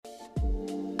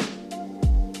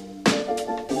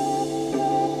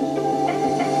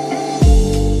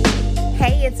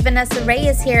it's Vanessa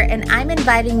Reyes here, and I'm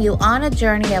inviting you on a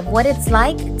journey of what it's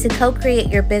like to co-create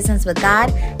your business with God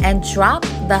and drop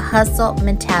the hustle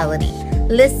mentality.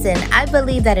 Listen, I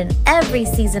believe that in every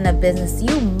season of business,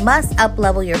 you must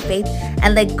up-level your faith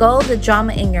and let go of the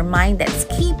drama in your mind that's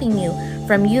keeping you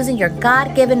from using your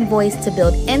God-given voice to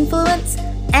build influence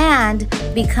and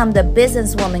become the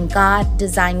businesswoman God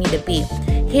designed you to be.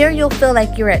 Here you'll feel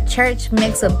like you're at church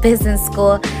mixed with business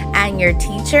school, and your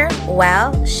teacher,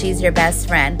 well, she's your best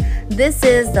friend. This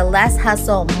is the Less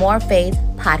Hustle, More Faith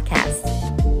podcast.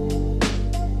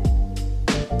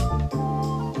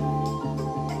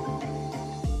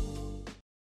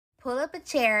 Pull up a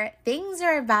chair. Things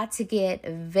are about to get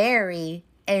very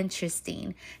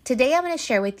interesting. Today I'm going to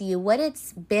share with you what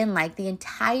it's been like, the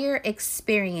entire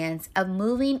experience of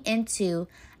moving into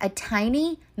a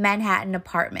tiny Manhattan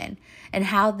apartment, and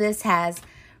how this has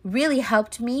really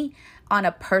helped me on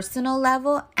a personal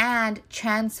level and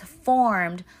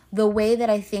transformed the way that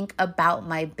I think about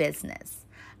my business.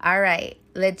 All right,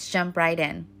 let's jump right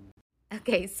in.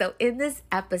 Okay, so in this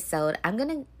episode, I'm going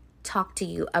to talk to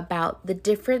you about the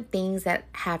different things that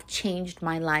have changed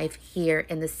my life here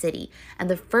in the city. And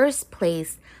the first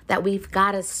place that we've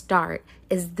got to start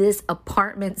is this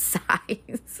apartment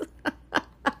size.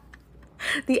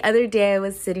 The other day I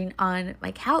was sitting on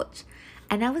my couch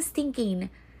and I was thinking,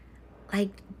 like,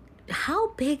 how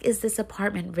big is this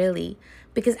apartment really?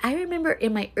 Because I remember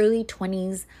in my early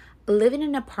 20s living in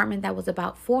an apartment that was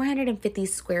about 450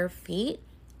 square feet.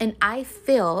 And I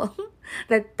feel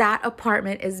that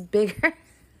apartment is bigger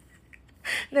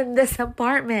than this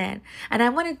apartment. And I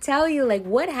want to tell you, like,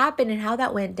 what happened and how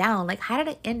that went down. Like, how did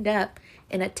I end up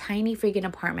in a tiny freaking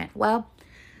apartment? Well,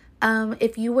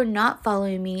 if you were not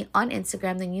following me on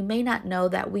Instagram, then you may not know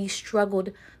that we struggled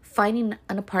finding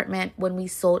an apartment when we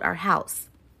sold our house.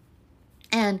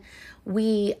 And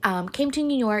we came to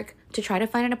New York to try to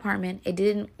find an apartment. It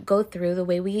didn't go through the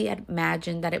way we had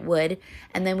imagined that it would.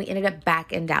 And then we ended up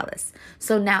back in Dallas.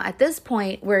 So now at this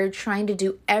point, we're trying to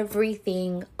do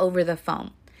everything over the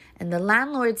phone. And the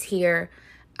landlords here,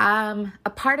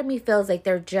 a part of me feels like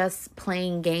they're just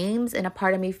playing games. And a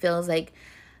part of me feels like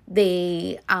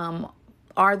they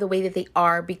are the way that they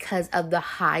are because of the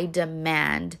high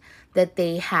demand that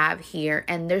they have here.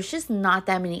 And there's just not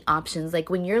that many options. Like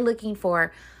when you're looking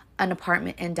for an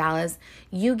apartment in Dallas,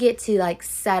 you get to like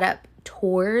set up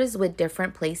tours with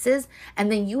different places,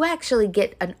 and then you actually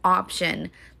get an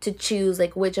option to choose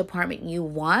like which apartment you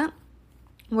want.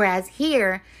 Whereas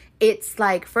here, it's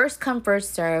like first come,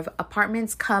 first serve.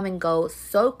 Apartments come and go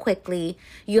so quickly.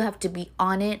 You have to be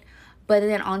on it. But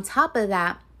then on top of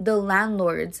that, the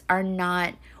landlords are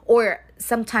not, or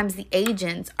sometimes the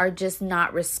agents are just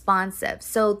not responsive.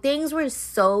 So things were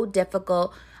so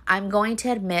difficult. I'm going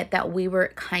to admit that we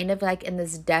were kind of like in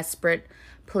this desperate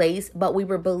place, but we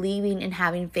were believing and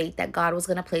having faith that God was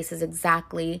going to place us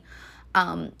exactly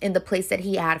in the place that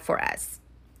He had for us.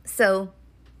 So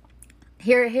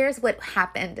here's what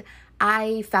happened.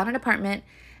 I found an apartment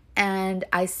and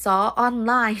I saw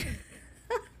online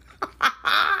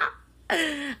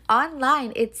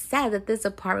online, it said that this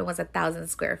apartment was 1,000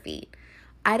 square feet.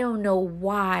 I don't know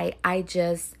why I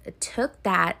just took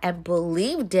that and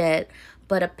believed it,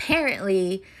 but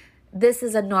apparently this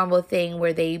is a normal thing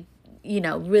where they,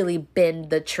 really bend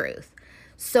the truth.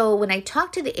 So when I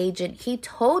talked to the agent, he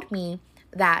told me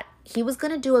that he was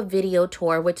going to do a video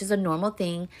tour, which is a normal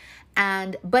thing,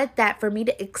 but that for me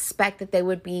to expect that there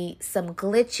would be some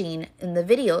glitching in the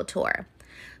video tour.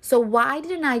 So why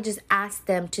didn't I just ask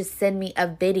them to send me a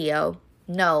video?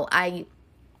 No, I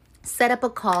set up a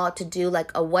call to do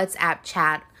like a WhatsApp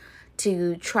chat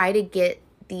to try to get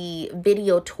the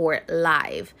video tour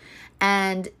live.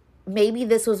 And maybe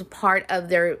this was part of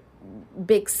their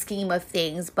big scheme of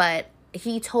things, but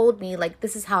he told me like,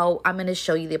 this is how I'm going to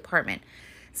show you the apartment.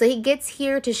 So he gets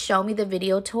here to show me the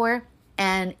video tour,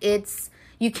 and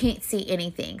you can't see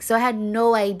anything. So I had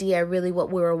no idea really what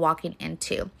we were walking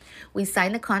into. We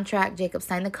signed the contract. Jacob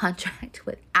signed the contract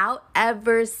without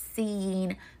ever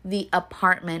seeing the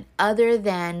apartment other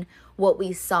than what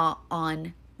we saw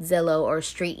on Zillow or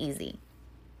StreetEasy.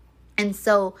 And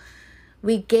so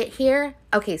we get here.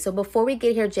 Okay, so before we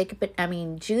get here,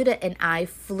 Judah and I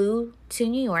flew to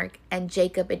New York, and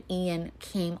Jacob and Ian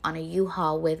came on a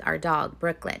U-Haul with our dog,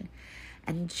 Brooklyn.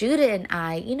 And Judah and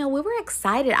I, we were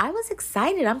excited. I was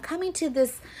excited. I'm coming to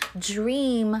this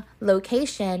dream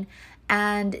location.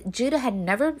 And Judah had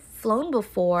never flown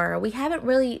before.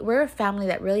 We're a family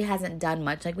that really hasn't done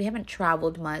much. Like, we haven't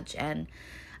traveled much. And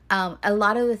a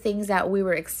lot of the things that we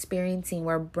were experiencing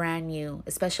were brand new,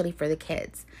 especially for the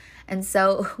kids. And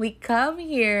so we come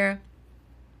here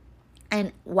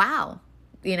and wow,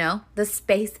 the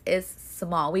space is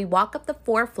small. We walk up the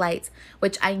 4 flights,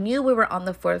 which I knew we were on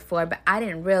the 4th floor, but I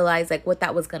didn't realize like what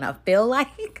that was gonna feel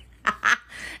like.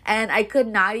 And I could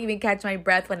not even catch my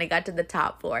breath when I got to the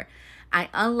top floor. I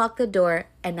unlocked the door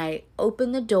and I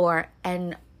opened the door,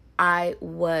 and I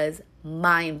was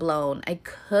mind blown. I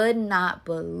could not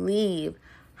believe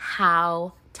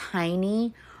how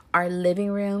tiny our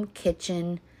living room,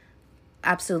 kitchen,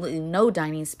 absolutely no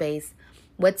dining space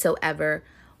whatsoever,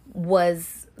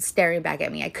 was staring back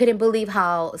at me. I couldn't believe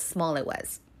how small it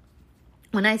was.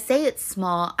 When I say it's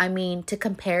small, I mean, to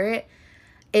compare it,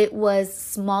 it was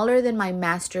smaller than my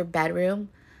master bedroom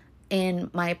in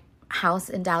my house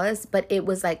in Dallas, but it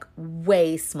was like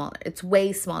way smaller. It's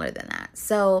way smaller than that.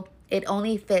 So it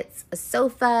only fits a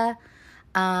sofa,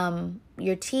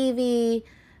 your TV.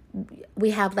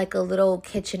 We have like a little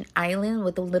kitchen island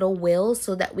with a little wheel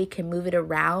so that we can move it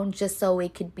around just so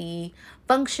it could be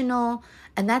functional.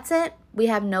 And that's it. We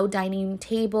have no dining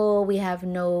table. We have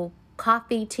no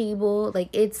coffee table. Like,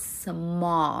 it's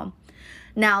small.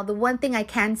 Now, the one thing I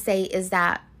can say is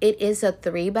that it is a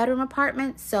 3-bedroom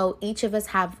apartment. So each of us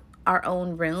have our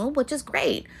own room, which is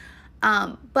great.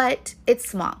 But it's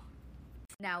small.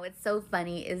 Now, what's so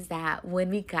funny is that when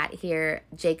we got here,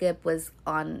 Jacob was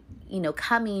on,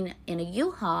 coming in a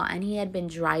U-Haul, and he had been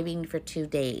driving for 2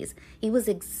 days. He was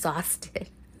exhausted.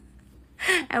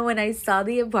 And when I saw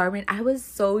the apartment, I was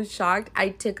so shocked. I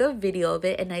took a video of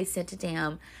it and I sent it to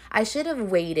him. I should have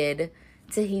waited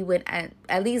till he went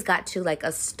at least got to like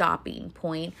a stopping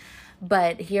point.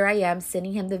 But here I am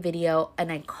sending him the video,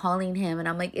 and I'm calling him, and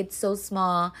I'm like, it's so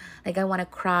small. Like, I want to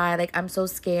cry. Like, I'm so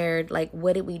scared. Like,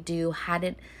 what did we do?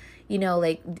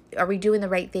 Like, are we doing the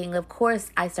right thing? Of course,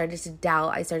 I started to doubt.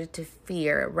 I started to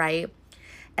fear, right?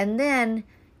 And then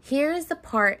here's the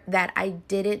part that I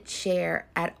didn't share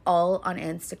at all on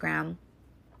Instagram.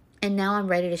 And now I'm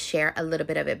ready to share a little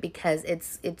bit of it because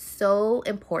it's so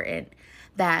important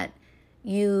that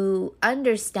you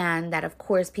understand that, of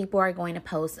course, people are going to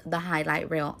post the highlight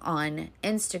reel on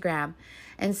Instagram.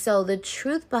 And so the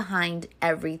truth behind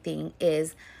everything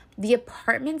is the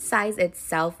apartment size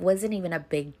itself wasn't even a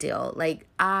big deal. Like,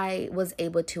 I was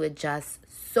able to adjust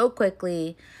so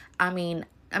quickly. I mean,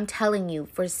 I'm telling you,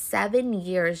 for 7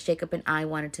 years, Jacob and I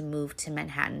wanted to move to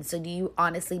Manhattan. So do you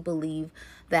honestly believe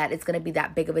that it's going to be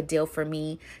that big of a deal for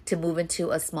me to move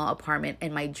into a small apartment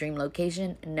in my dream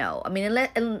location? No. I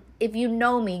mean, if you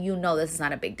know me, you know this is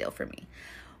not a big deal for me.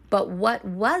 But what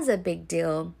was a big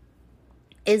deal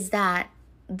is that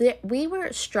we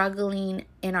were struggling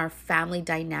in our family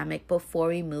dynamic before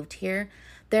we moved here.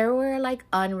 There were like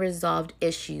unresolved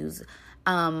issues.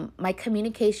 My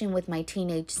communication with my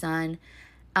teenage son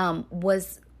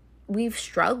we've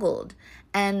struggled.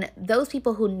 And those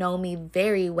people who know me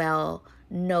very well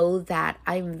know that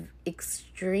I'm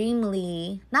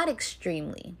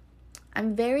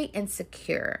I'm very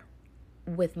insecure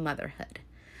with motherhood.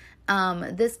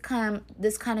 This kind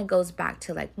of goes back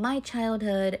to like my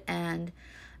childhood and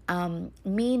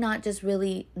me not just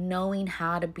really knowing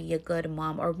how to be a good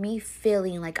mom, or me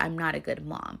feeling like I'm not a good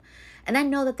mom. And I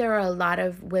know that there are a lot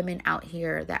of women out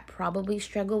here that probably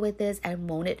struggle with this and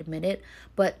won't admit it.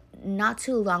 But not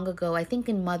too long ago, I think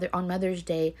on Mother's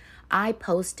Day, I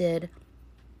posted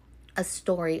a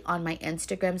story on my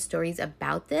Instagram stories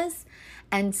about this.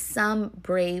 And some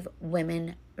brave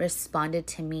women responded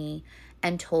to me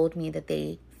and told me that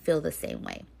they feel the same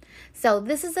way. So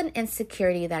this is an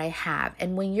insecurity that I have.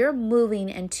 And when you're moving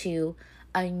into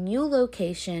a new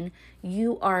location,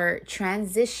 you are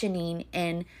transitioning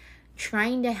and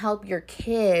trying to help your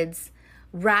kids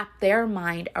wrap their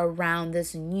mind around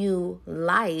this new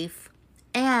life,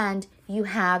 and you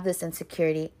have this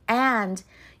insecurity and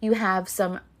you have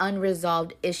some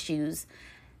unresolved issues,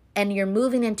 and you're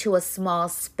moving into a small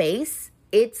space,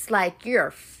 it's like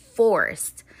you're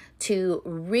forced to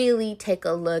really take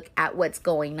a look at what's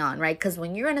going on, right? Because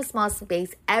when you're in a small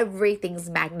space, everything's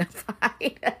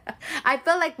magnified. I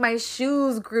feel like my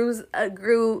shoes grew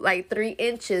like 3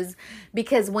 inches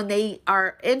because when they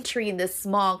are entering this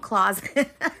small closet,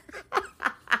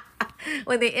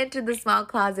 when they enter the small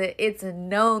closet, it's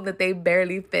known that they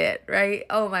barely fit, right?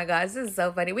 Oh my gosh, this is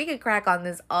so funny. We could crack on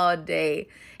this all day.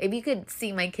 If you could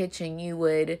see my kitchen, you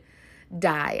would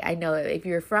die. I know if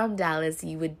you're from Dallas,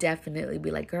 you would definitely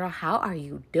be like, girl, how are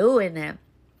you doing it?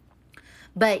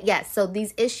 But yes, so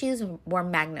these issues were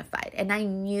magnified, and I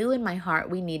knew in my heart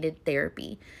we needed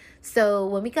therapy. So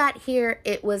when we got here,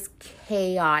 it was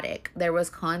chaotic. There was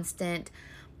constant,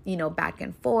 back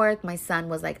and forth. My son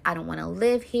was like, I don't want to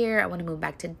live here. I want to move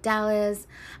back to Dallas.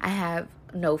 I have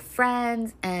no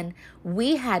friends. And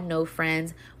we had no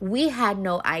friends. We had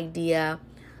no idea,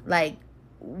 like,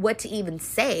 what to even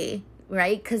say,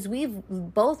 right? Because we've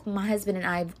both, my husband and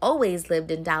I, have always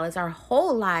lived in Dallas our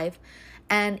whole life,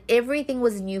 and everything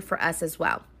was new for us as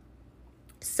well.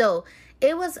 So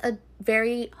it was a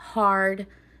very hard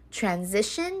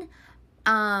transition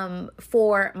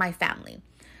for my family.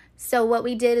 So what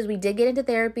we did is we did get into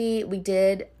therapy. We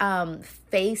did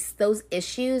face those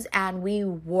issues, and we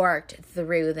worked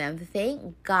through them.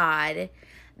 Thank God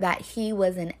that He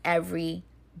was in every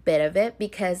bit of it,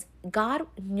 because God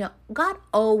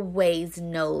always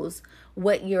knows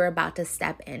what you're about to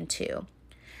step into.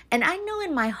 And I know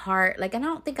in my heart, like, and I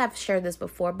don't think I've shared this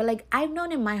before, but like, I've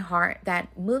known in my heart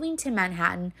that moving to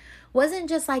Manhattan wasn't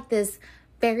just like this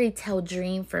fairy tale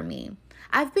dream for me.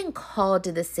 I've been called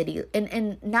to the city.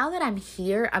 And now that I'm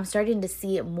here, I'm starting to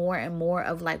see it more and more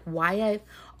of like why I've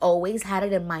always had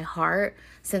it in my heart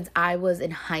since I was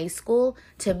in high school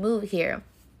to move here.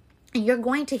 And you're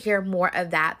going to hear more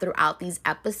of that throughout these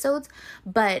episodes.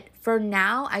 But for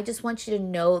now, I just want you to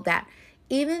know that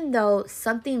even though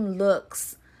something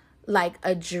looks like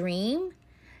a dream,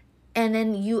 and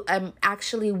then you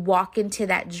actually walk into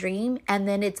that dream, and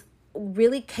then it's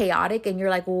really chaotic, and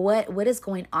you're like, what is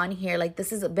going on here? Like,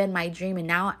 this has been my dream and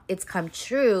now it's come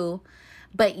true,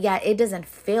 but yet it doesn't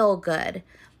feel good.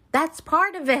 That's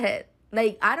part of it.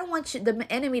 Like, I don't want the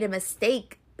enemy to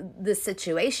mistake the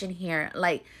situation here.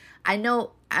 Like, I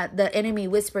know the enemy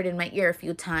whispered in my ear a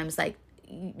few times, like,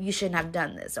 you shouldn't have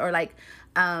done this, or like,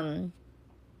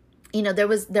 there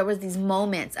was these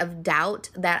moments of doubt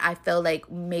that I felt like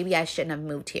maybe I shouldn't have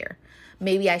moved here.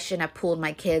 Maybe I shouldn't have pulled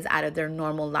my kids out of their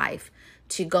normal life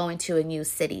to go into a new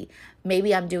city.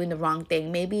 Maybe I'm doing the wrong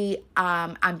thing. Maybe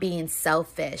I'm being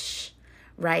selfish,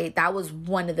 right? That was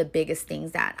one of the biggest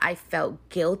things that I felt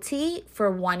guilty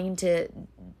for wanting to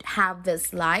have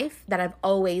this life that I've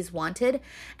always wanted.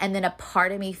 And then a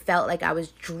part of me felt like I was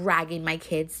dragging my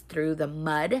kids through the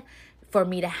mud for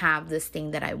me to have this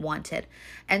thing that I wanted.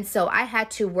 And so I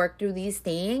had to work through these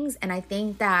things. And I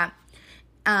think that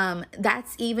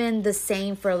that's even the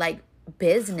same for like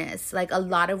business. Like, a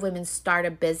lot of women start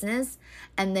a business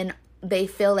and then they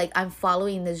feel like, I'm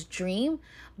following this dream,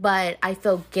 but I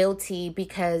feel guilty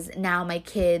because now my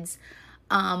kids,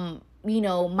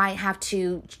 might have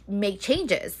to make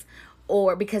changes,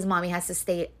 or because mommy has to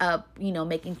stay up,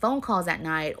 making phone calls at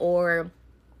night, or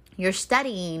you're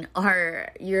studying, or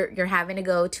you're having to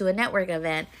go to a network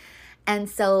event. And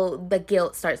so the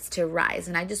guilt starts to rise.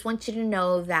 And I just want you to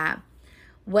know that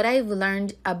what I've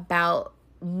learned about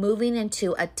moving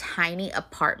into a tiny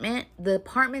apartment, the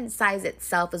apartment size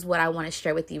itself is what I want to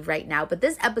share with you right now. But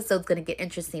this episode's going to get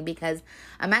interesting because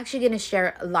I'm actually going to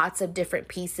share lots of different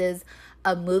pieces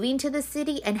of moving to the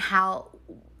city and how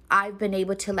I've been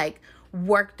able to like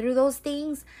work through those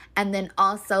things, and then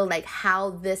also like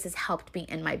how this has helped me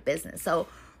in my business. So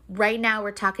right now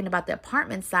we're talking about the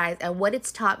apartment size, and what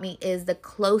it's taught me is the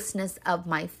closeness of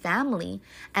my family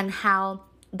and how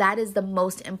that is the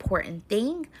most important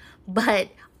thing, but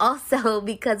also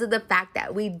because of the fact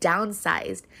that we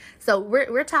downsized. So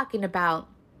we're talking about,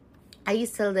 I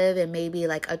used to live in maybe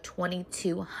like a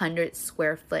 2,200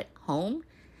 square foot home.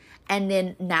 And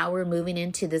then now we're moving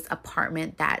into this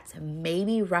apartment that's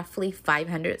maybe roughly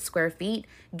 500 square feet,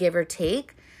 give or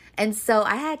take. And so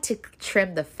I had to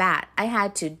trim the fat. I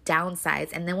had to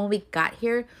downsize. And then when we got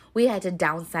here, we had to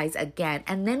downsize again.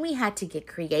 And then we had to get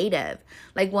creative.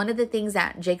 Like, one of the things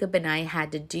that Jacob and I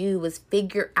had to do was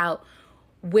figure out,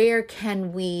 where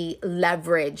can we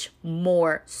leverage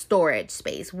more storage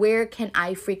space? Where can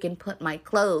I freaking put my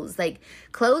clothes? Like,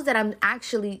 clothes that I'm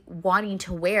actually wanting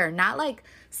to wear, not like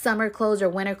summer clothes or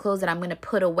winter clothes that I'm going to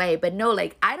put away. But no,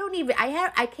 like, I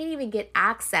can't even get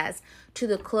access to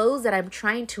the clothes that I'm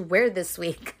trying to wear this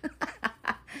week.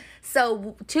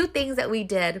 So 2 things that we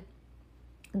did.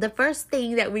 The first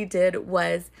thing that we did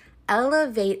was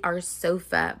elevate our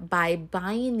sofa by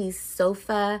buying these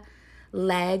sofa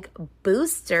leg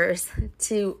boosters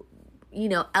to,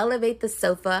 elevate the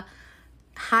sofa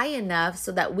high enough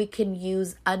so that we can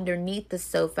use underneath the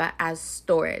sofa as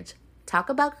storage. Talk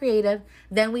about creative.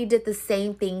 Then we did the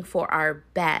same thing for our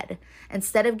bed.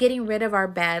 Instead of getting rid of our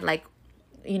bed, like,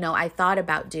 I thought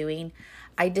about doing,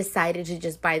 I decided to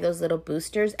just buy those little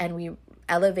boosters, and we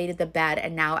elevated the bed.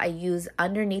 And now I use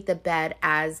underneath the bed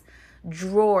as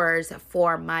drawers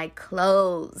for my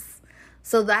clothes.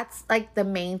 So that's like the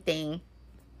main thing.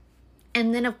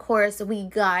 And then, of course, we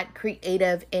got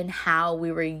creative in how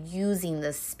we were using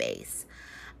the space.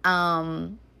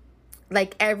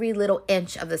 like every little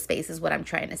inch of the space is what I'm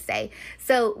trying to say.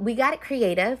 So we got it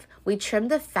creative, we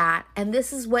trimmed the fat, and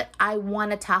this is what I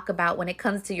want to talk about when it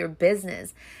comes to your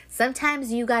business.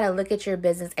 Sometimes you got to look at your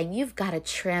business and you've got to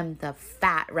trim the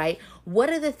fat, right? What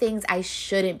are the things I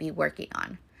shouldn't be working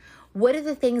on? What are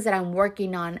the things that I'm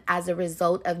working on as a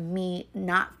result of me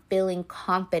not feeling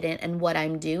confident in what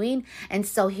I'm doing? And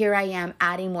so here I am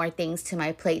adding more things to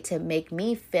my plate to make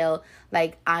me feel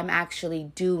like I'm actually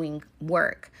doing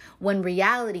work. When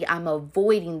reality, I'm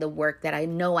avoiding the work that I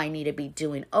know I need to be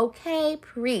doing. Okay,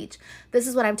 preach. This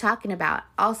is what I'm talking about.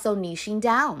 Also, niching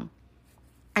down.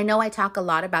 I know I talk a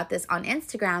lot about this on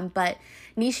Instagram, but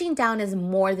niching down is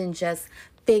more than just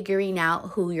figuring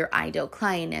out who your ideal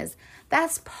client is.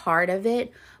 That's part of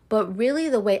it. But really,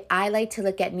 the way I like to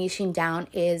look at niching down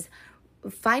is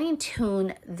fine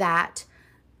tune that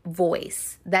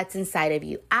voice that's inside of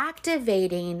you,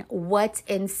 activating what's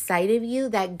inside of you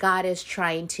that God is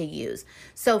trying to use.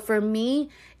 So for me,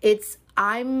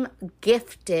 I'm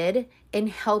gifted in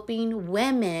helping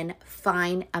women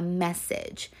find a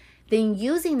message, then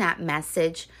using that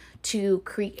message to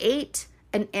create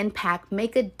an impact,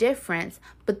 make a difference,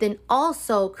 but then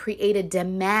also create a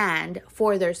demand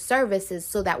for their services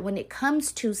so that when it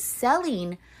comes to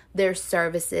selling their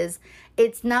services,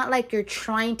 it's not like you're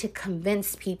trying to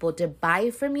convince people to buy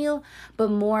from you,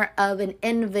 but more of an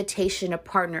invitation to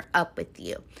partner up with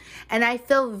you. And I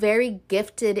feel very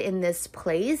gifted in this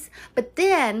place, but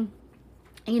then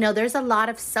there's a lot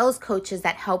of sales coaches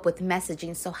that help with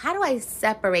messaging. So how do I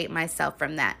separate myself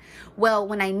from that? Well,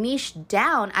 when I niche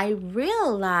down, I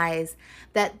realize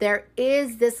that there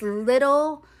is this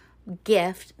little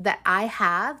gift that I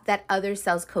have that other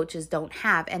sales coaches don't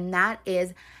have. And that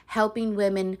is helping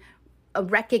women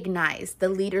recognize the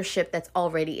leadership that's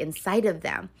already inside of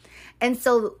them. And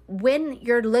so when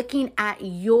you're looking at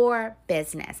your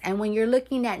business and when you're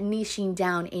looking at niching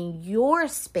down in your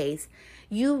space,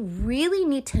 you really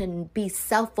need to be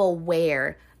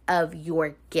self-aware of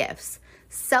your gifts,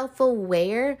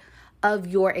 self-aware of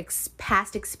your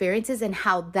past experiences and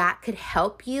how that could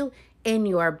help you in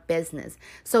your business.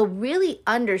 So really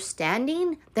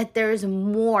understanding that there's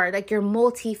more, like you're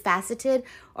multifaceted,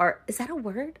 or is that a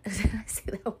word? Did I say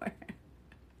that word?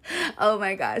 Oh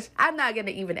my gosh. I'm not going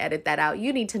to even edit that out.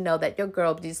 You need to know that your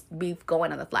girl just be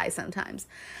going on the fly sometimes.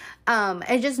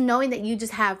 And just knowing that you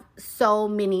just have so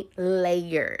many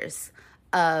layers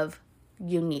of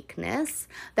uniqueness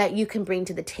that you can bring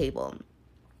to the table.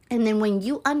 And then when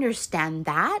you understand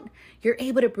that, you're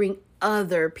able to bring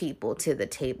other people to the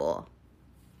table.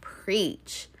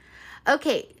 Preach.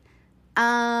 Okay.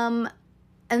 And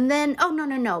then,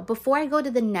 no. Before I go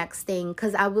to the next thing,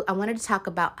 because I wanted to talk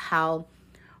about how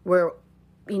we're,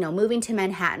 moving to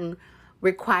Manhattan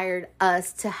required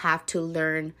us to have to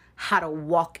learn how to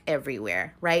walk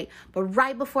everywhere, right? But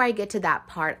right before I get to that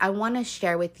part, I want to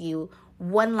share with you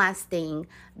one last thing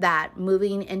that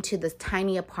moving into this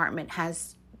tiny apartment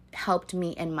has helped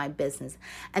me in my business.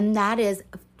 And that is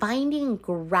finding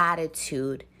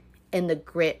gratitude in the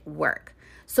grit work.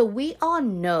 So we all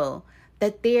know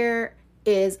that there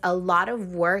is a lot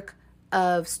of work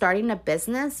of starting a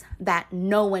business that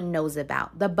no one knows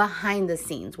about, the behind the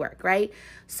scenes work, right?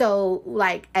 So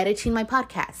like editing my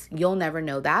podcast, you'll never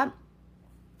know that.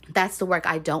 That's the work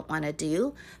I don't want to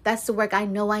do. That's the work I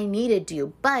know I need to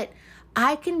do. But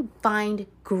I can find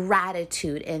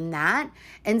gratitude in that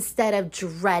instead of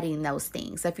dreading those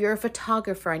things. If you're a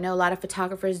photographer, I know a lot of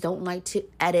photographers don't like to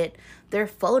edit their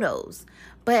photos,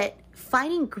 but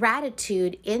finding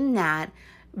gratitude in that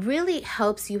really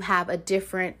helps you have a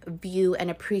different view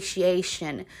and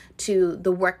appreciation to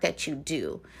the work that you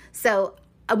do. So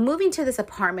moving to this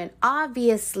apartment,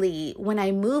 obviously, when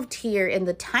I moved here in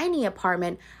the tiny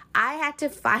apartment, I had to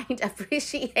find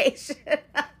appreciation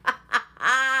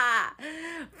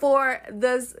for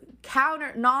this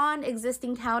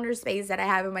non-existing counter space that I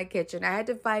have in my kitchen. I had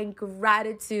to find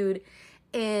gratitude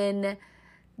in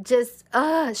just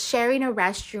sharing a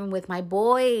restroom with my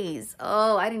boys. We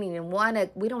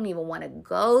don't even want to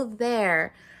go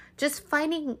there. Just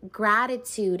finding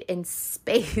gratitude in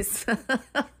space.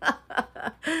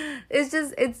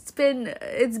 It's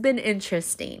been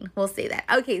interesting. We'll say that.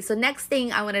 Okay, so next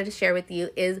thing I wanted to share with you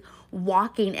is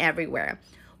walking everywhere.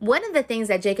 One of the things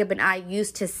that Jacob and I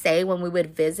used to say when we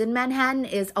would visit Manhattan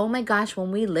is, oh my gosh,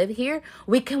 when we live here,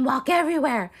 we can walk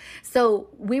everywhere. So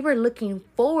we were looking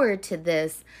forward to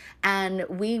this, and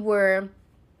we were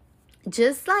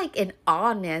just like in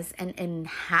awness and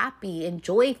happy and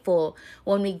joyful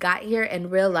when we got here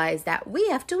and realized that we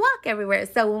have to walk everywhere.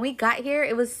 So when we got here,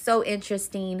 it was so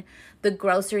interesting, the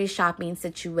grocery shopping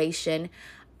situation.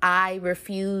 I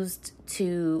refused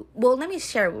to, well, let me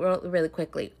share really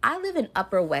quickly. I live in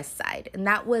Upper West Side, and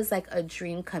that was like a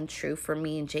dream come true for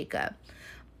me and Jacob.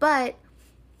 But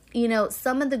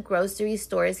some of the grocery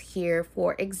stores here,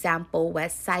 for example,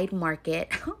 West Side Market,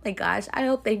 oh my gosh, I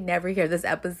hope they never hear this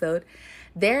episode.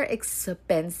 They're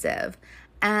expensive.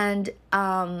 And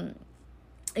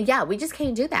yeah, we just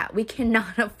can't do that. We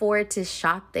cannot afford to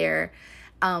shop there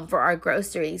for our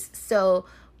groceries. So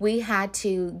we had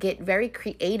to get very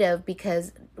creative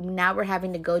because now we're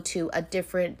having to go to a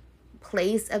different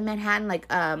place of Manhattan. Like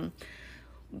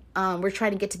we're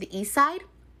trying to get to the east side.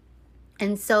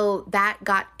 And so that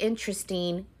got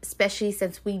interesting, especially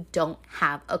since we don't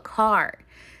have a car.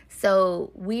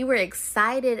 So we were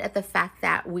excited at the fact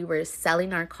that we were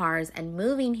selling our cars and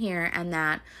moving here, and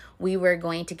that we were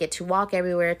going to get to walk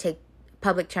everywhere, take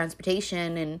public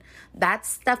transportation, and that's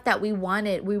stuff that we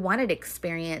wanted. We wanted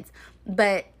experience,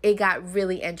 but it got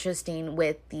really interesting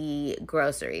with the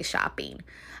grocery shopping.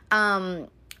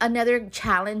 Another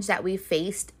challenge that we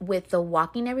faced with the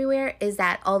walking everywhere is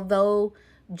that although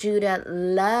Judah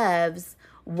loves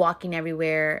walking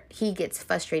everywhere, he gets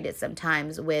frustrated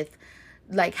sometimes with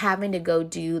like having to go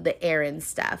do the errand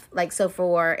stuff. Like, so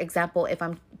for example, if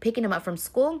I'm picking him up from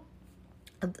school,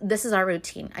 this is our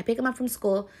routine. I pick him up from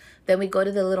school, then we go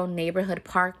to the little neighborhood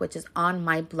park, which is on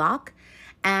my block.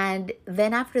 And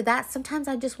then after that, sometimes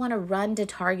I just want to run to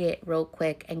Target real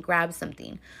quick and grab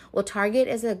something. Well, Target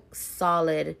is a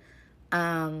solid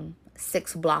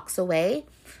 6 blocks away.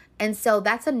 And so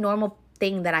that's a normal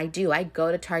thing that I do. I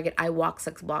go to Target, I walk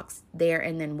 6 blocks there,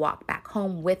 and then walk back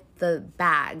home with the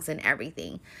bags and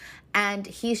everything. And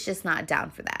he's just not down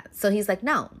for that. So he's like,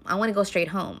 no, I want to go straight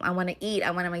home. I want to eat.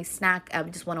 I want my snack. I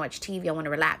just want to watch TV. I want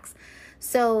to relax.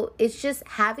 So it's just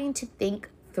having to think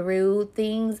through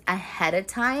things ahead of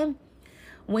time.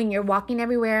 When you're walking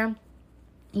everywhere,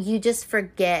 you just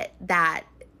forget that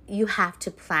you have to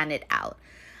plan it out.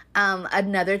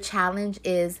 Another challenge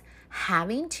is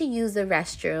having to use the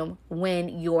restroom when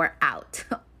you're out.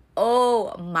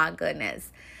 Oh my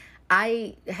goodness.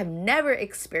 I have never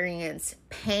experienced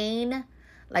pain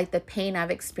like the pain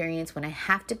I've experienced when I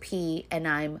have to pee and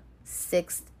I'm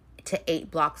 6 to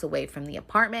 8 blocks away from the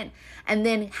apartment, and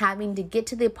then having to get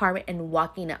to the apartment and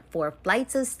walking up 4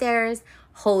 flights of stairs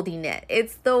holding it.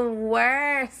 It's the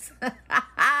worst.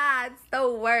 It's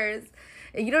the worst.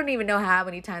 You don't even know how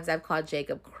many times I've called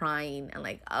Jacob crying and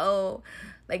like, oh,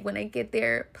 like when I get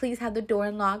there, please have the door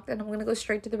unlocked and I'm going to go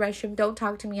straight to the restroom. Don't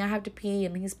talk to me. I have to pee.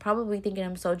 And he's probably thinking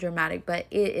I'm so dramatic, but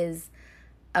it is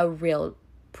a real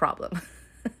problem.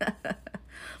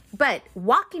 But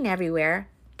walking everywhere,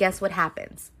 guess what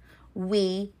happens?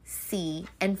 We see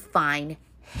and find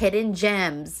hidden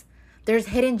gems. There's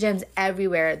hidden gems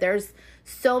everywhere. There's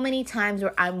so many times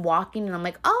where I'm walking and I'm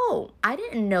like, oh, I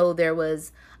didn't know there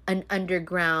was an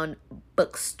underground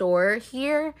bookstore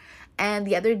here. And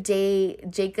the other day,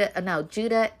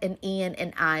 Judah and Ian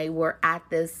and I were at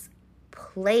this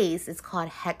place. It's called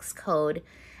Hex Code.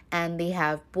 And they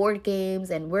have board games,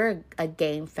 and we're a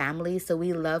game family, so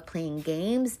we love playing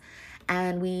games.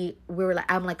 And we were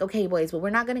like, I'm like, okay, boys, well, we're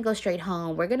not going to go straight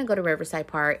home. We're going to go to Riverside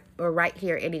Park. We're right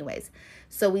here anyways.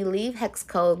 So we leave Hex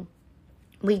Code.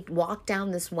 We walk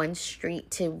down this one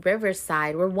street to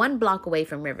Riverside. We're 1 block away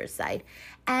from Riverside.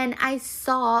 And I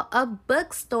saw a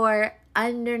bookstore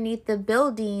underneath the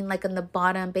building, like on the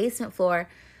bottom basement floor.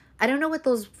 I don't know what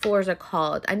those floors are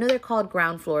called. I know they're called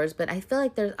ground floors, but I feel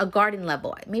like there's a garden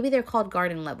level. Maybe they're called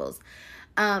garden levels.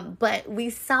 But we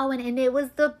saw one and it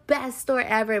was the best store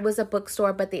ever. It was a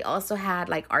bookstore, but they also had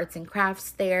like arts and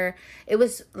crafts there. It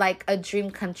was like a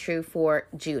dream come true for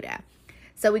Judah.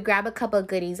 So we grab a couple of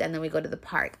goodies and then we go to the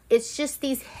park. It's just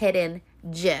these hidden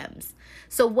gems.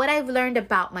 So what I've learned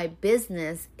about my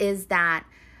business is that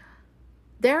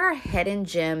there are hidden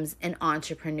gems in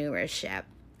entrepreneurship.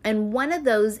 And one of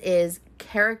those is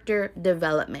character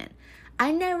development.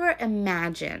 I never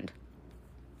imagined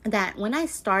that when I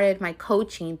started my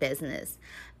coaching business,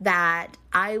 that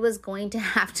I was going to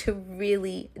have to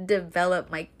really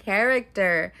develop my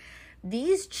character.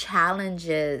 These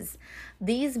challenges,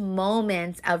 these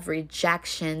moments of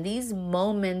rejection, these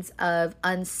moments of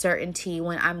uncertainty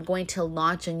when I'm going to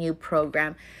launch a new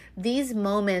program, these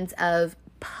moments of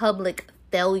public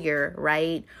failure,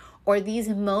 right? Or these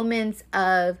moments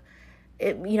of,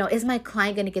 is my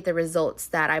client going to get the results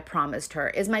that I promised her?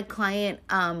 Is my client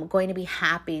going to be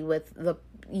happy with the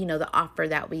offer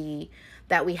that we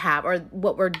have or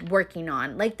what we're working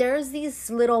on? Like there's these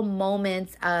little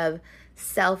moments of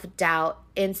self-doubt,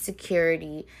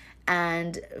 insecurity,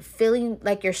 and feeling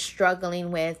like you're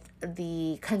struggling with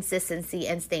the consistency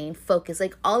and staying focused.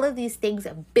 Like all of these things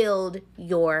build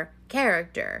your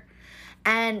character.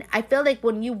 And I feel like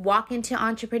when you walk into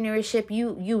entrepreneurship,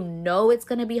 you know it's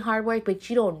going to be hard work, but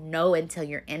you don't know until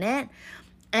you're in it.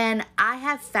 And I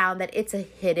have found that it's a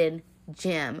hidden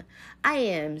gem. I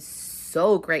am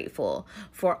so grateful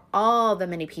for all the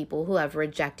many people who have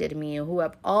rejected me, who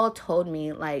have all told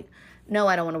me like, no,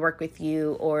 I don't want to work with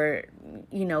you, or,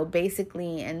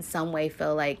 basically in some way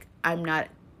feel like I'm not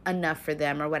enough for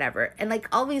them or whatever. And like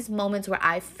all these moments where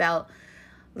I felt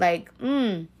like,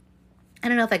 I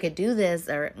don't know if I could do this,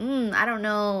 or I don't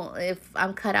know if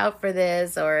I'm cut out for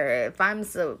this, or if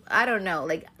I don't know.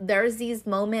 Like there's these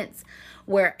moments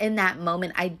where in that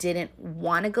moment I didn't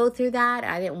want to go through that.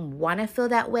 I didn't want to feel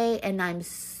that way. And I'm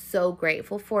so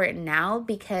grateful for it now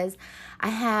because I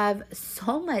have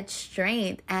so much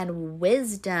strength and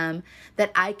wisdom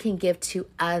that I can give to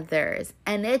others.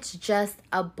 And it's just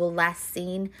a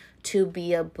blessing to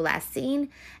be a blessing.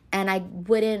 And I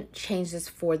wouldn't change this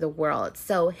for the world.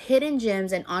 So hidden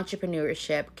gems in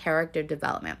entrepreneurship, character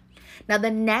development. Now,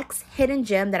 the next hidden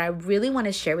gem that I really want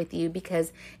to share with you,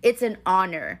 because it's an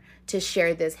honor to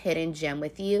share this hidden gem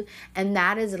with you, and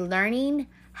that is learning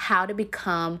how to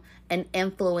become an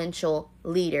influential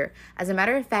leader. As a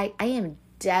matter of fact, I am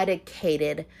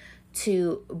dedicated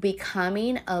to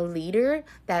becoming a leader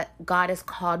that God has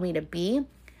called me to be.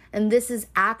 And this is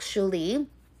actually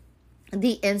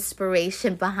the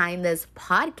inspiration behind this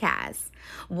podcast.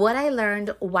 What I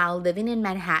learned while living in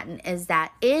Manhattan is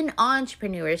that in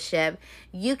entrepreneurship,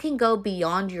 you can go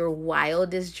beyond your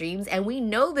wildest dreams. And we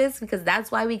know this because that's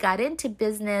why we got into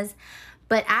business.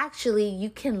 But actually, you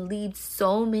can lead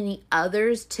so many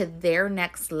others to their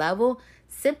next level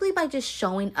simply by just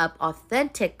showing up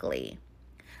authentically.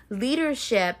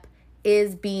 Leadership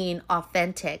is being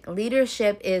authentic.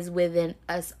 Leadership is within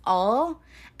us all.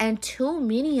 And too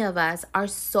many of us are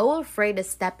so afraid to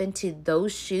step into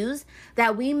those shoes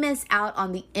that we miss out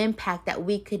on the impact that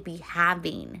we could be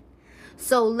having.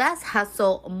 So Less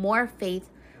Hustle, More Faith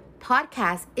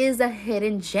podcast is a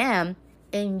hidden gem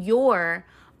in your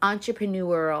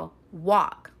entrepreneurial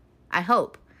walk, I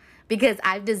hope, because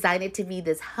I've designed it to be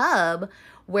this hub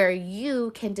where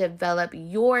you can develop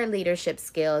your leadership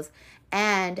skills.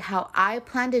 And how I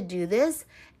plan to do this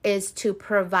is to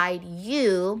provide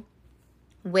you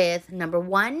with, number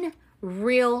one,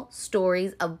 real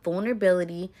stories of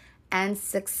vulnerability and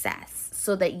success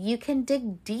so that you can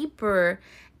dig deeper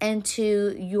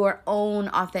into your own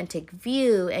authentic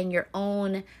view and your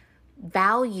own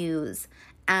values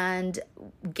and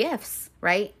gifts,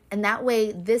 right? And that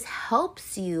way, this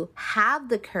helps you have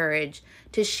the courage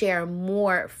to share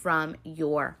more from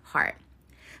your heart.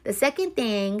 The second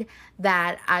thing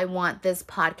that I want this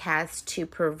podcast to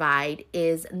provide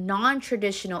is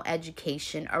non-traditional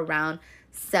education around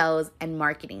sales and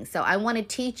marketing. So I want to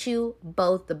teach you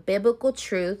both the biblical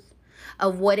truth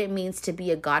of what it means to be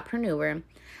a Godpreneur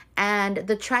and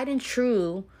the tried and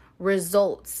true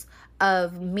results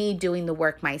of me doing the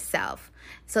work myself,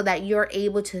 so that you're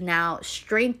able to now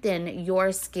strengthen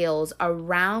your skills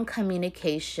around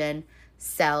communication,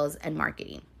 sales, and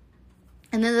marketing.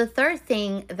 And then the third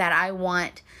thing that I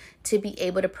want to be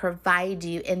able to provide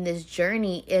you in this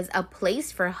journey is a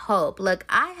place for hope. Look,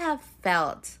 I have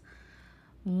felt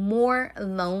more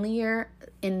lonelier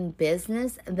in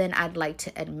business than I'd like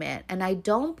to admit. And I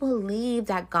don't believe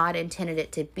that God intended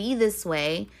it to be this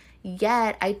way.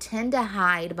 Yet I tend to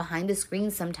hide behind the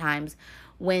screen sometimes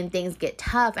when things get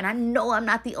tough. And I know I'm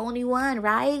not the only one,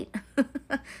 right?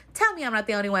 Tell me I'm not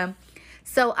the only one.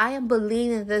 So I am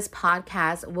believing that this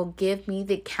podcast will give me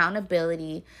the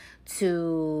accountability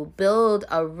to build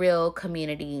a real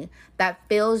community that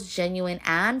feels genuine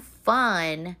and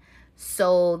fun,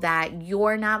 so that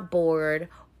you're not bored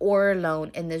or alone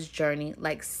in this journey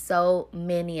like so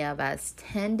many of us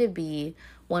tend to be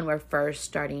when we're first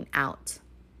starting out.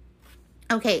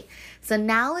 Okay, so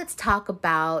now let's talk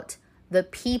about the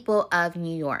people of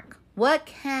New York. What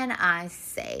can I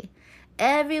say?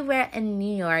 Everywhere in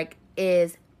New York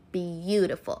is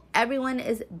beautiful. Everyone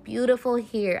is beautiful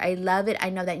here. I love it. I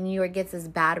know that New York gets this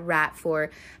bad rap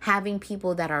for having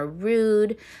people that are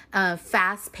rude,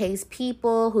 fast-paced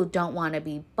people who don't want to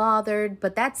be bothered,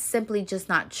 but that's simply just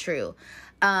not true.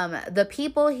 The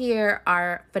people here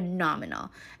are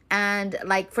phenomenal. And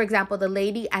like, for example, the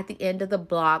lady at the end of the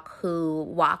block who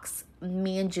walks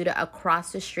me and Judah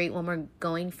across the street when we're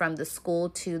going from the school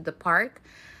to the park,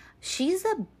 she's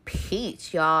a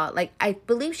peach, y'all. Like, I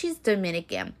believe she's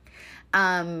Dominican.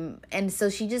 And so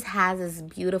she just has this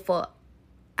beautiful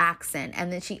accent.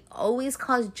 And then she always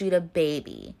calls Judah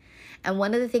baby. And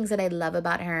one of the things that I love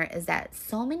about her is that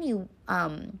so many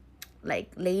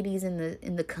like ladies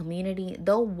in the community,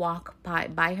 they'll walk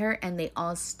by her and they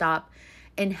all stop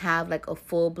and have like a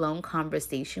full-blown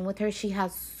conversation with her. She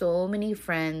has so many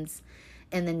friends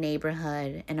in the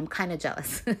neighborhood, and I'm kind of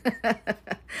jealous.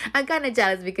 I'm kind of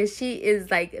jealous because she is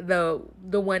like the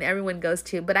one everyone goes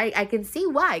to, but I can see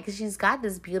why, because she's got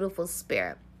this beautiful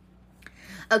spirit.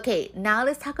 Okay, now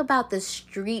let's talk about the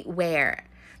streetwear.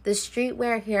 The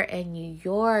streetwear here in New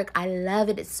York, I love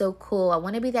it. It's so cool. I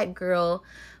want to be that girl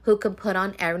who can put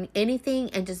on anything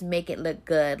and just make it look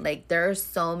good. Like, there are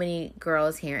so many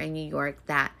girls here in New York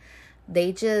that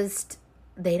they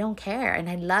don't care, and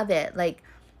I love it. Like,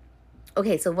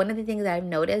 okay, so one of the things that I've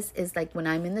noticed is like when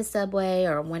I'm in the subway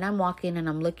or when I'm walking and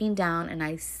I'm looking down and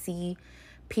I see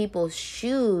people's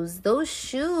shoes, those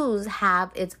shoes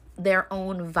have their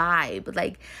own vibe.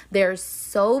 Like, they're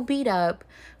so beat up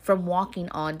from walking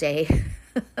all day.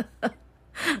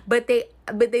 but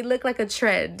they look like a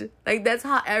trend. Like, that's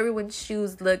how everyone's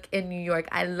shoes look in New York.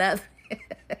 I love it.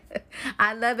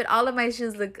 I love it. All of my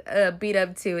shoes look beat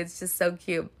up too. It's just so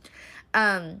cute.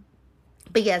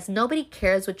 But yes, nobody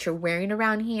cares what you're wearing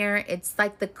around here. It's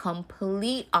like the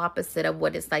complete opposite of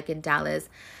what it's like in Dallas.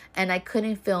 And I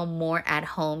couldn't feel more at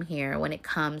home here when it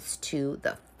comes to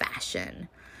the fashion.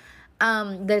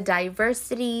 The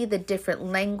diversity, the different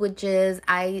languages,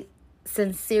 I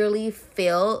sincerely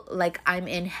feel like I'm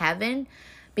in heaven,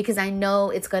 because I know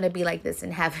it's going to be like this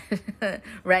in heaven,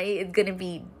 right? It's going to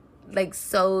be like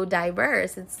so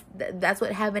diverse. That's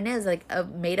what heaven is, like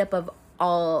made up of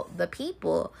all the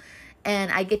people.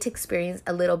 And I get to experience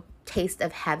a little taste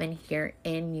of heaven here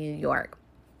in New York.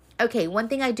 Okay, one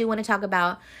thing I do want to talk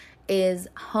about is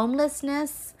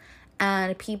homelessness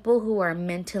and people who are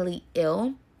mentally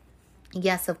ill.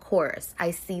 Yes, of course. I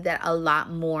see that a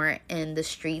lot more in the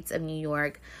streets of New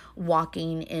York,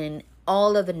 walking in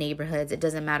all of the neighborhoods. It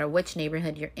doesn't matter which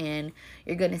neighborhood you're in.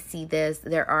 You're going to see this.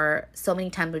 There are so many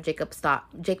times where Jacob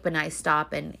and I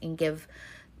stop and give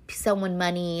someone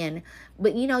money,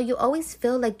 but you always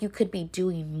feel like you could be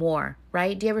doing more,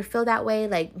 right? Do you ever feel that way?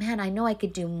 Like, man, I know I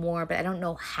could do more, but I don't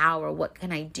know how or what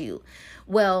can I do?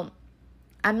 Well,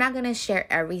 I'm not going to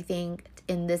share everything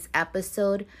in this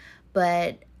episode,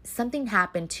 but something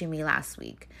happened to me last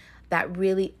week that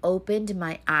really opened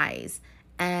my eyes.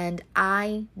 And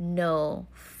I know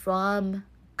from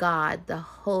God, the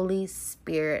Holy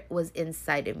Spirit was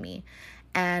inside of me.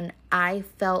 And I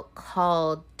felt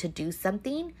called to do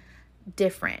something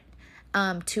different,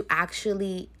 to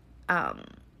actually, to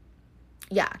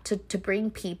bring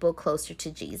people closer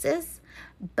to Jesus.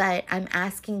 But I'm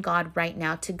asking God right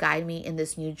now to guide me in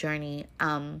this new journey,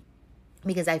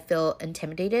 because I feel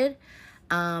intimidated.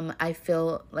 I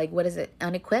feel like,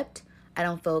 unequipped. I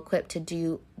don't feel equipped to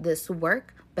do this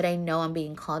work, but I know I'm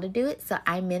being called to do it. So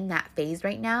I'm in that phase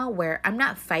right now where I'm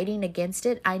not fighting against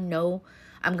it. I know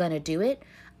I'm going to do it.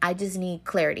 I just need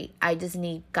clarity. I just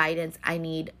need guidance. I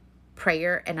need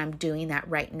prayer, and I'm doing that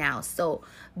right now. So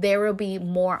there will be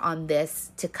more on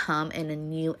this to come in a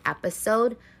new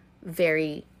episode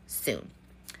very soon.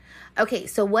 Okay,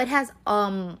 so what has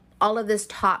all of this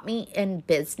taught me in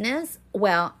business?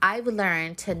 Well, I've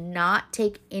learned to not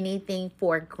take anything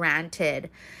for granted.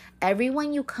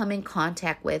 Everyone you come in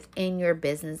contact with in your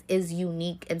business is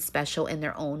unique and special in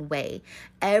their own way.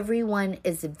 Everyone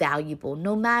is valuable,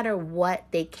 no matter what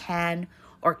they can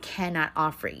or cannot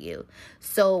offer you.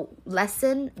 So,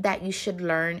 lesson that you should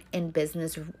learn in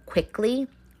business quickly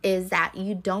is that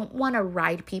you don't want to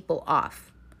write people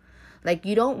off. Like,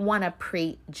 you don't want to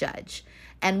prejudge.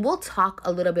 And we'll talk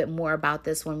a little bit more about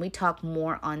this when we talk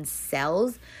more on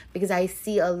sales, because I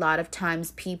see a lot of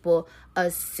times people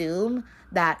assume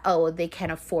that, oh, they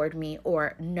can't afford me,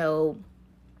 or no,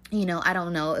 I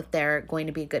don't know if they're going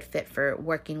to be a good fit for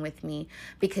working with me,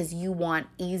 because you want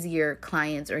easier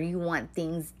clients or you want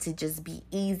things to just be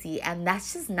easy. And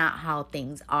that's just not how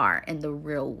things are in the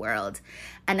real world.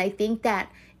 And I think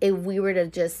that if we were to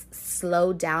just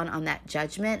slow down on that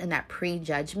judgment and that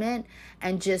prejudgment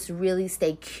and just really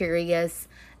stay curious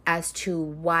as to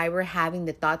why we're having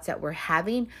the thoughts that we're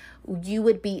having, you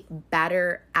would be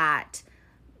better at,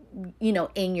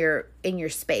 in your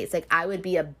space. Like, I would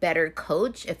be a better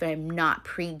coach if I'm not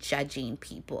prejudging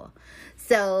people.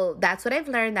 So that's what I've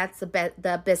learned. That's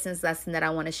the business lesson that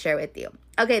I want to share with you.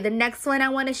 Okay, the next one I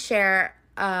want to share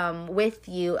with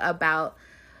you about,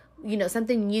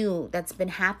 something new that's been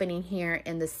happening here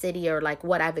in the city, or like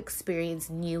what I've experienced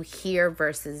new here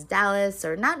versus Dallas,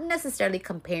 or not necessarily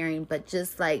comparing, but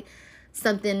just like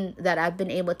something that I've been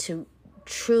able to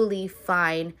truly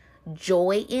find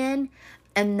joy in.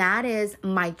 and that is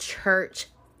my church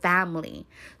family.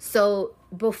 So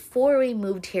before we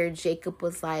moved here, Jacob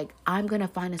was like, I'm going to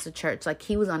find us a church. Like,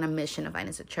 he was on a mission to find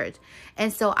us a church.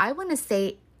 And so I want to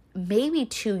say maybe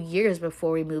 2 years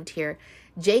before we moved here,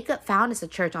 Jacob found us a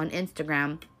church on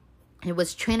Instagram. It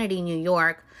was Trinity, New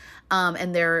York,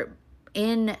 and they're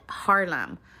in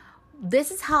Harlem.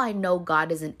 This is how I know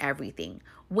God is in everything.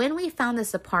 When we found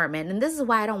this apartment, and this is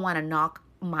why I don't want to knock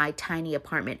my tiny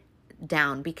apartment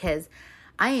down, because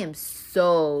I am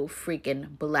so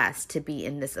freaking blessed to be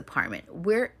in this apartment.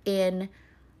 We're in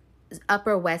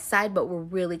Upper West Side, but we're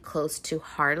really close to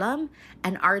Harlem,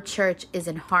 and our church is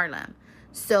in Harlem.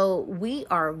 So we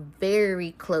are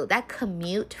very close. That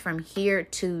commute from here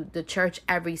to the church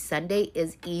every Sunday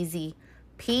is easy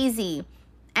peasy.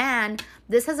 And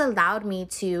this has allowed me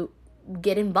to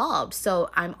get involved. So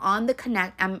I'm on the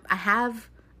Connect. I have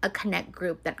a Connect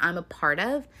group that I'm a part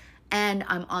of, and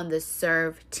I'm on the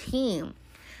Serve team.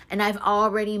 And I've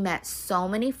already met so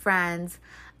many friends.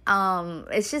 I'm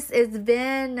just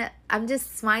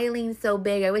smiling so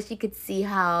big. I wish you could see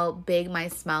how big my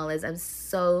smile is. I'm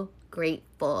so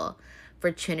grateful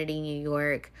for Trinity, New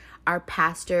York. Our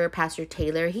pastor, Pastor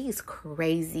Taylor, he's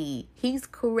crazy. He's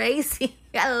crazy.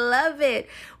 I love it.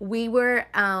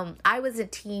 I was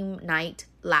at team night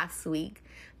last week.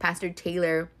 Pastor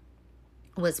Taylor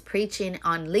was preaching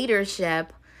on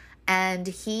leadership, and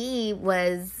he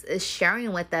was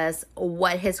sharing with us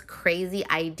what his crazy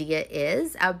idea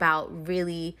is about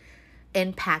really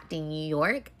impacting New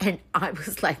York. And I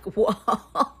was like,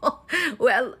 whoa.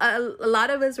 Well, a lot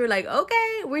of us were like,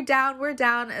 okay, we're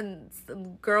down. And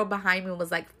some girl behind me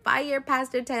was like, fire,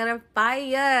 Pastor Taylor,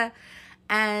 fire.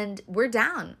 And we're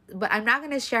down. But I'm not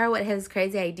going to share what his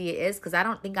crazy idea is, because I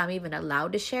don't think I'm even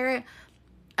allowed to share it.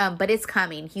 But it's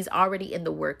coming. He's already in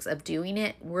the works of doing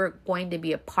it. We're going to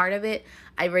be a part of it.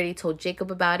 I already told Jacob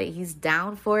about it. He's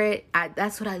down for it.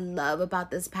 That's what I love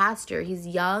about this pastor. He's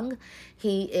young.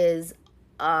 He is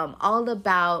all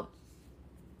about,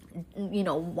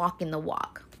 walking the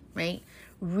walk, right?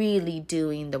 Really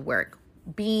doing the work,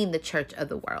 being the church of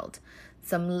the world.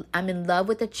 So I'm in love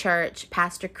with the church.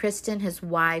 Pastor Kristen, his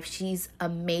wife, she's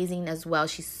amazing as well.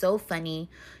 She's so funny.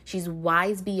 She's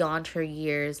wise beyond her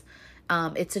years.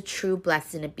 It's a true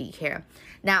blessing to be here.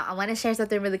 Now, I want to share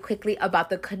something really quickly about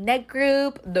the Connect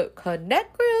group. The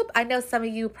Connect group. I know some of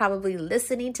you probably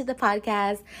listening to the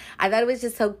podcast. I thought it was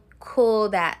just so cool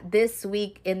that this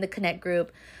week in the Connect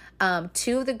group,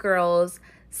 two of the girls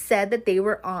said that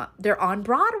they're on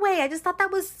Broadway. I just thought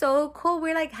that was so cool.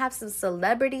 We're like have some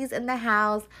celebrities in the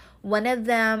house. One of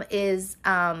them is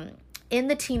in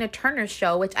the Tina Turner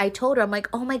show, which I told her, I'm like,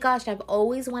 oh my gosh, I've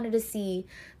always wanted to see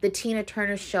the Tina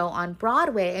Turner show on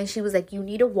Broadway. And she was like, you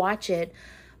need to watch it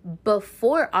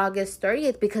before August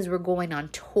 30th because we're going on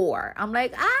tour. I'm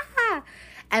like, ah.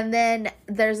 And then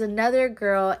there's another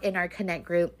girl in our Connect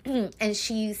group, and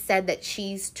she said that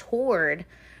she's toured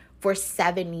for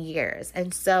 7 years.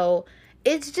 And so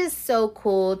it's just so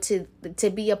cool to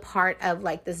be a part of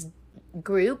like this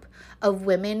group of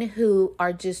women who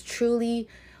are just truly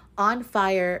on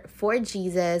fire for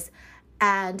Jesus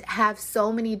and have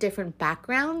so many different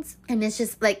backgrounds. And it's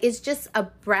just a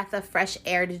breath of fresh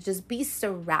air to just be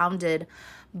surrounded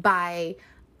by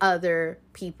other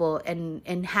people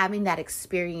and having that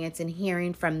experience and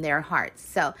hearing from their hearts.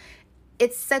 So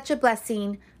it's such a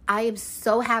blessing. I am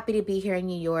so happy to be here in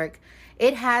New York.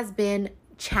 It has been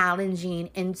challenging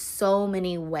in so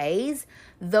many ways.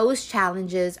 Those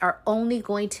challenges are only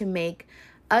going to make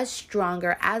us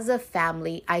stronger as a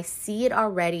family. I see it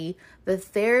already. The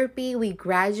therapy, we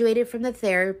graduated from the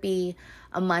therapy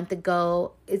a month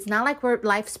ago. It's not like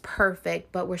life's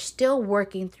perfect, but we're still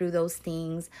working through those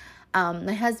things.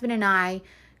 My husband and I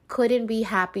couldn't be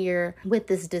happier with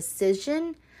this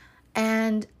decision.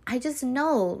 And I just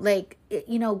know,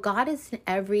 God is in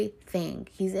everything.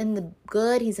 He's in the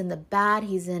good, he's in the bad,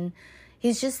 he's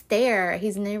just there.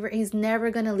 He's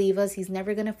never going to leave us. He's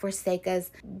never going to forsake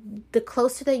us. The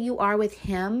closer that you are with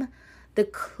him, the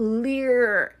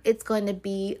clearer it's going to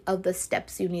be of the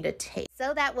steps you need to take.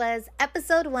 So that was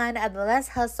episode 1 of the Less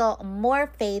Hustle,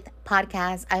 More Faith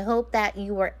podcast. I hope that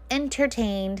you were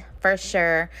entertained for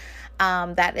sure.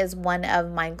 That is one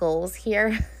of my goals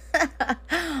here.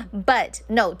 But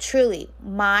no, truly,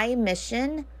 my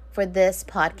mission for this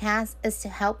podcast is to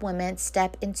help women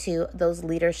step into those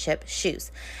leadership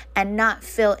shoes and not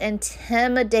feel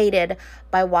intimidated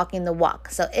by walking the walk.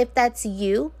 So if that's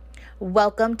you,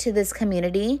 welcome to this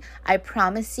community. I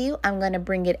promise you, I'm going to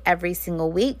bring it every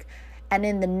single week. And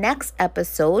in the next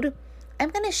episode, I'm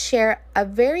going to share a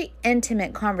very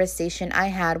intimate conversation I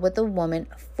had with a woman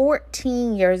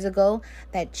 14 years ago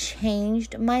that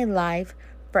changed my life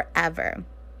forever.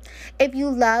 If you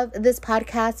love this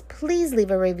podcast, please leave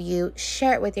a review,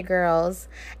 share it with your girls,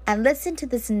 and listen to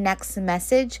this next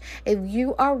message if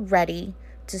you are ready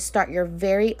to start your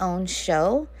very own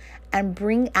show and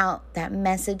bring out that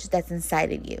message that's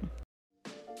inside of you.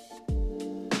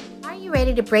 Are you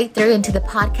ready to break through into the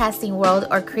podcasting world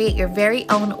or create your very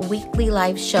own weekly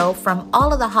live show from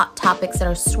all of the hot topics that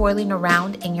are swirling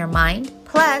around in your mind?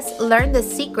 Plus, learn the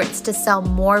secrets to sell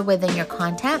more within your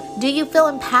content. Do you feel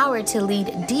empowered to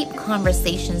lead deep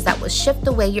conversations that will shift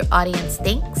the way your audience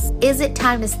thinks? Is it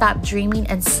time to stop dreaming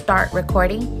and start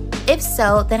recording? If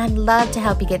so, then I'd love to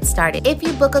help you get started. If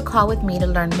you book a call with me to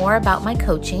learn more about my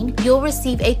coaching, you'll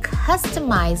receive a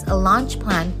customized launch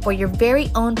plan for your very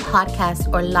own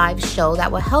podcast or live show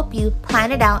that will help you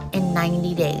plan it out in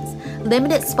 90 days.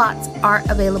 Limited spots are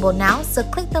available now, so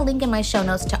click the link in my show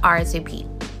notes to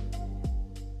RSVP.